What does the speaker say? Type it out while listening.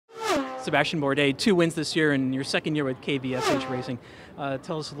Sebastien Bourdais, 2 wins this year and your second year with KVSH Racing.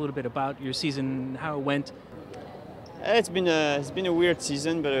 Tell us a little bit about your season, how it went. It's been a weird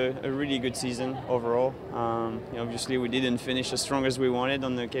season, but a really good season overall. Obviously, we didn't finish as strong as we wanted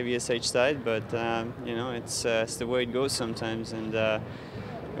on the KVSH side, but it's the way it goes sometimes. And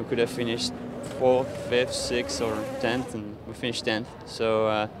we could have finished 4th, 5th, 6th, or 10th, and we finished 10th.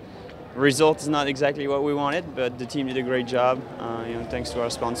 So result is not exactly what we wanted, but the team did a great job. Thanks to our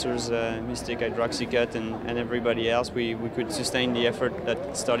sponsors, Mystic, Hydroxycut, and everybody else, we could sustain the effort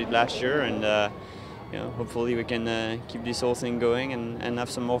that started last year, and hopefully we can keep this whole thing going and have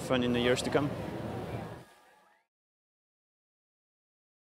some more fun in the years to come.